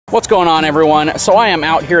What's going on, everyone? So I am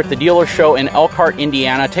out here at the dealer show in Elkhart,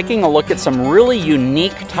 Indiana, taking a look at some really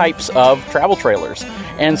unique types of travel trailers.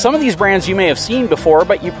 And some of these brands you may have seen before,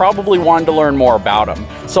 but you probably wanted to learn more about them.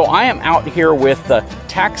 So I am out here with the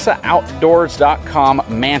TAXAOutdoors.com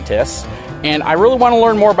Mantis. And I really want to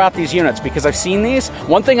learn more about these units because I've seen these.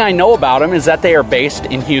 One thing I know about them is that they are based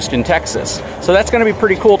in Houston, Texas. So that's going to be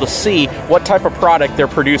pretty cool to see what type of product they're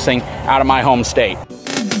producing out of my home state.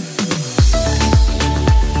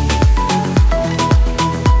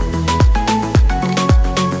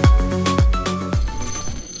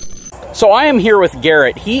 So I am here with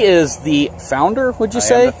Garrett. He is the founder, would you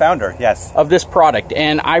say? I am the founder, yes. Of this product.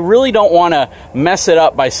 And I really don't want to mess it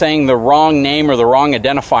up by saying the wrong name or the wrong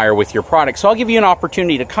identifier with your product. So I'll give you an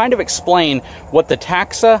opportunity to kind of explain what the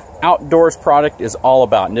TAXA Outdoors product is all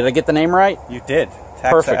about. And did I get the name right? You did.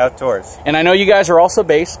 TAXA Perfect. Outdoors. And I know you guys are also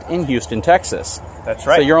based in Houston, Texas. That's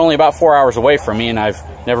right. So you're only about 4 hours away from me, and I've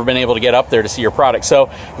never been able to get up there to see your product.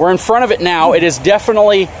 So we're in front of it now. It is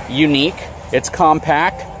definitely unique. It's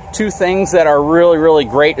compact. Two things that are really, really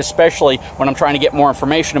great, especially when I'm trying to get more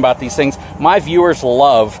information about these things. My viewers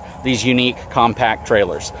love these unique compact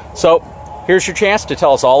trailers. So here's your chance to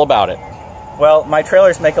tell us all about it. Well, my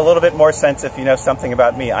trailers make a little bit more sense if you know something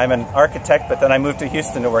about me. I'm an architect, but then I moved to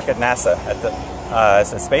Houston to work at NASA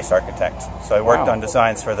as a space architect. So I worked on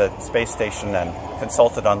designs for the space station and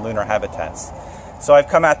consulted on lunar habitats. So I've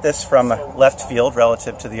come at this from left field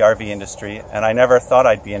relative to the RV industry, and I never thought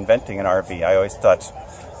I'd be inventing an RV. I always thought,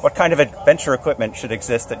 what kind of adventure equipment should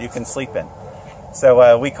exist that you can sleep in?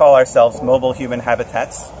 So we call ourselves mobile human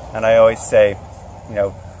habitats, and I always say, you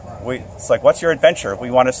know, it's like, what's your adventure? We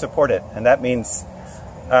want to support it, and that means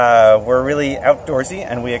we're really outdoorsy,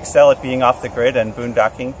 and we excel at being off the grid and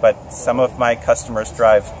boondocking, but some of my customers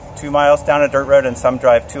drive 2 miles down a dirt road, and some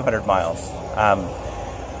drive 200 miles.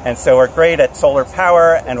 And so we're great at solar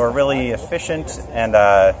power, and we're really efficient and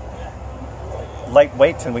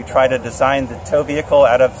lightweight, and we try to design the tow vehicle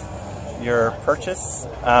out of your purchase,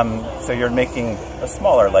 so you're making a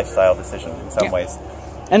smaller lifestyle decision in some ways.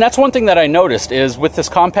 And that's one thing that I noticed is with this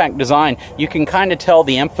compact design, you can kind of tell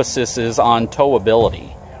the emphasis is on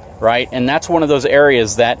towability, right? And that's one of those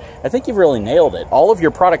areas that I think you've really nailed it. All of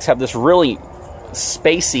your products have this really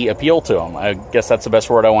spacey appeal to them. I guess that's the best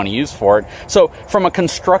word I want to use for it. So from a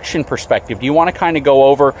construction perspective, do you want to kind of go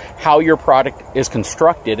over how your product is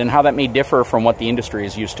constructed and how that may differ from what the industry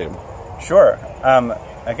is used to? Sure.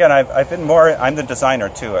 Again, I've been more, I'm the designer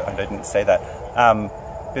too, I didn't say that.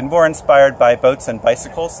 Been more inspired by boats and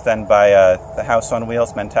bicycles than by the house on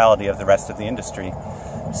wheels mentality of the rest of the industry.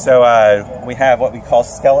 So we have what we call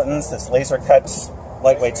skeletons, this laser cut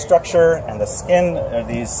lightweight structure, and the skin are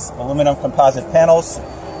these aluminum composite panels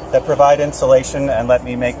that provide insulation and let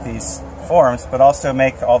me make these forms, but also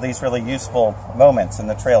make all these really useful moments in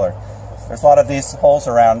the trailer. There's a lot of these holes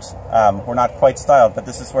around. We're not quite styled, but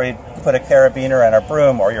this is where you put a carabiner and a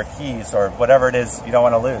broom or your keys or whatever it is you don't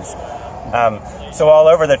want to lose. So all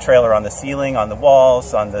over the trailer, on the ceiling, on the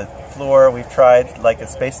walls, on the floor, we've tried, like a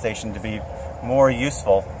space station, to be more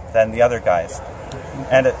useful than the other guys.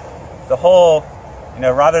 And the whole, you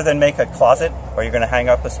know, rather than make a closet where you're going to hang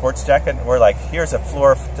up a sports jacket, we're like, here's a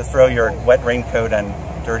floor to throw your wet raincoat and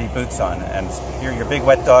dirty boots on, and here your big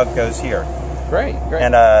wet dog goes here. Great, great.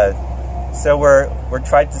 And so we're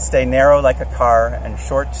trying to stay narrow like a car and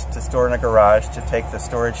short to store in a garage to take the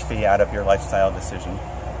storage fee out of your lifestyle decision.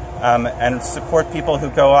 And support people who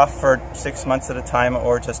go off for 6 months at a time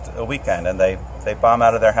or just a weekend, and they bomb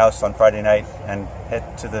out of their house on Friday night and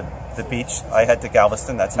head to the beach. I head to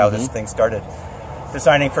Galveston. That's how this thing started.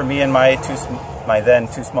 Designing for me and my then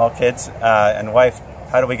two small kids and wife,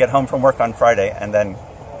 how do we get home from work on Friday and then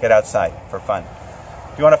get outside for fun?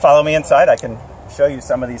 If you want to follow me inside, I can show you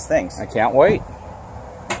some of these things. I can't wait.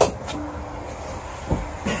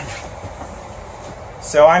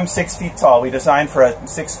 So I'm 6 feet tall. We designed for a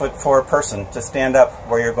 6'4" person to stand up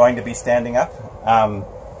where you're going to be standing up. I'm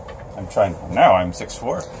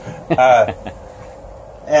 6'4".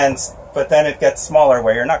 But then it gets smaller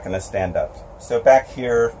where you're not going to stand up. So back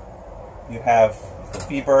here you have the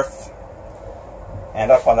B-berth,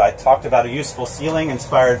 and up on I talked about a useful ceiling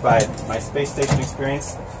inspired by my space station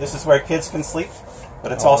experience. This is where kids can sleep,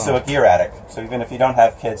 but it's also a gear attic. So even if you don't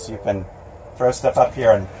have kids, you can throw stuff up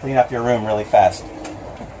here and clean up your room really fast.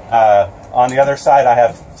 On the other side, I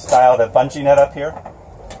have styled a bungee net up here.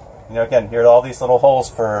 You know, again, here are all these little holes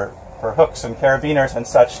for hooks and carabiners and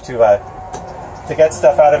such to get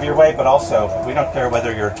stuff out of your way, but also we don't care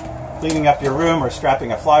whether you're cleaning up your room or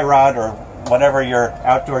strapping a fly rod or whatever your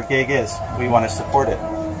outdoor gig is. We want to support it.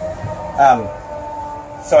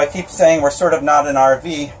 So I keep saying we're sort of not an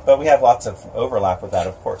RV, but we have lots of overlap with that,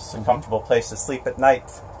 of course. A comfortable place to sleep at night,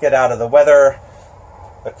 get out of the weather,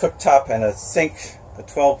 a cooktop and a sink, a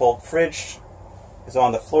 12-volt fridge is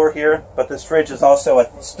on the floor here, but this fridge is also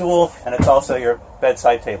a stool, and it's also your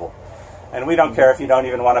bedside table. And we don't care if you don't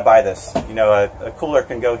even want to buy this. You know, a cooler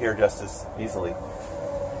can go here just as easily.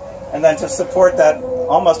 And then to support that,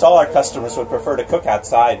 almost all our customers would prefer to cook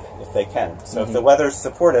outside if they can. So if the weather's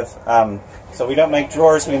supportive, so we don't make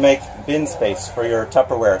drawers, we make bin space for your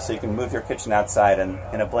Tupperware, so you can move your kitchen outside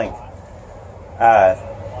in a blink.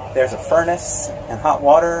 There's a furnace and hot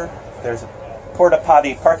water. There's a porta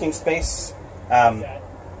potty parking space. And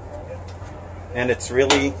it's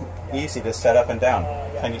really easy to set up and down.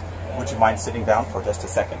 Would you mind sitting down for just a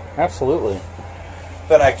second? Absolutely.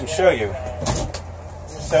 But I can show you.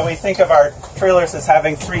 So we think of our trailers as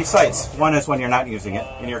having 3 sites. One is when you're not using it,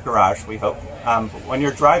 in your garage, we hope. When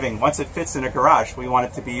you're driving, once it fits in a garage, we want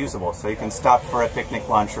it to be usable. So you can stop for a picnic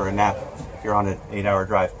lunch or a nap if you're on an 8-hour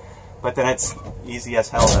drive. But then it's easy as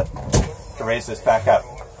hell to raise this back up.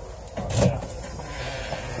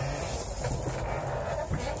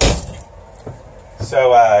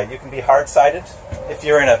 So you can be hard-sided if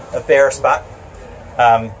you're in a bare spot.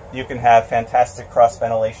 You can have fantastic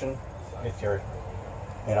cross-ventilation if you're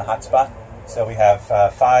in a hot spot. So we have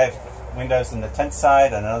 5 windows in the tent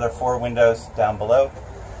side and another 4 windows down below.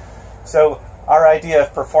 So our idea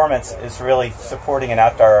of performance is really supporting an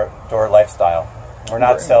outdoor lifestyle. We're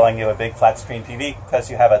not selling you a big flat screen TV because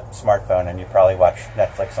you have a smartphone and you probably watch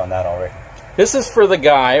Netflix on that already. This is for the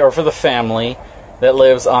guy or for the family that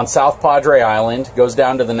lives on South Padre Island, goes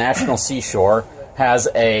down to the National Seashore, has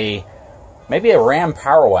maybe a Ram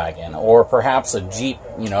Power Wagon or perhaps a Jeep,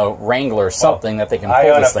 Wrangler, something that they can pull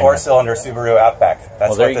this thing. I own a 4-cylinder Subaru Outback.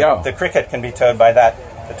 That's there you go. The Cricket can be towed by that.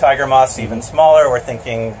 The Tiger Moth's even smaller. We're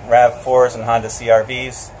thinking RAV4s and Honda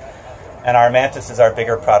CR-Vs. And our Mantis is our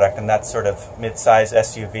bigger product, and that's sort of mid-size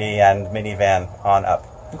SUV and minivan on up.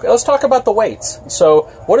 Okay, let's talk about the weights. So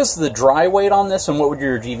what is the dry weight on this, and what would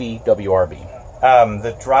your GVWR be?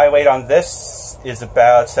 The dry weight on this is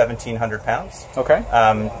about 1,700 pounds. Okay.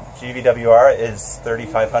 GVWR is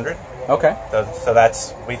 3,500. Okay. So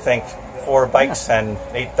that's, we think, 4 bikes and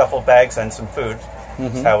 8 duffel bags and some food.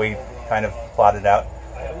 That's how we kind of plot it out.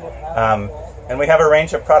 And we have a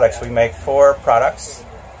range of products. We make 4 products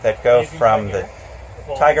that go from the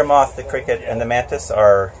Tiger Moth, the Cricket, and the Mantis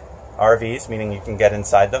are RVs, meaning you can get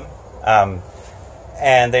inside them.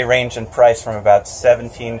 And they range in price from about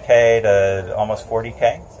 $17K to almost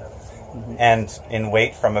 $40K. And in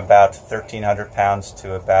weight from about 1,300 pounds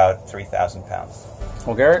to about 3,000 pounds.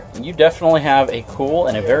 Well, Garrett, you definitely have a cool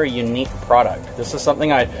and a very unique product. This is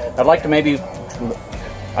something I'd like to maybe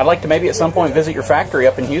at some point visit your factory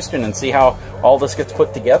up in Houston and see how all this gets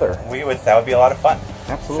put together. That would be a lot of fun.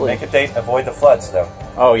 Absolutely. Make a date, avoid the floods though.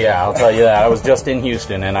 Oh yeah, I'll tell you that. I was just in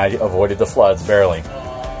Houston and I avoided the floods barely.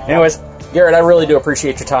 Anyways, Garrett, I really do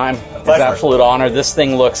appreciate your time. It's an absolute honor. This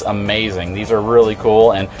thing looks amazing. These are really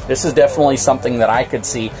cool, and this is definitely something that I could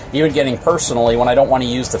see even getting personally when I don't want to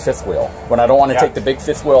use the 5th wheel. When I don't want to take the big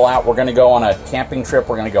 5th wheel out, we're going to go on a camping trip,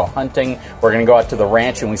 we're going to go hunting, we're going to go out to the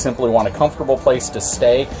ranch, and we simply want a comfortable place to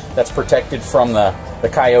stay that's protected from the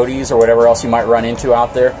coyotes or whatever else you might run into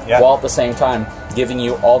out there, while at the same time giving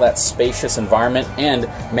you all that spacious environment and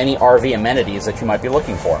many RV amenities that you might be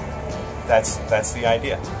looking for. That's the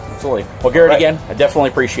idea. Absolutely. Well, Garrett, again, I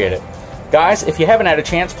definitely appreciate it. Guys, if you haven't had a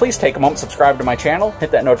chance, please take a moment, subscribe to my channel,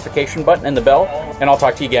 hit that notification button and the bell, and I'll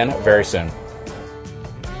talk to you again very soon.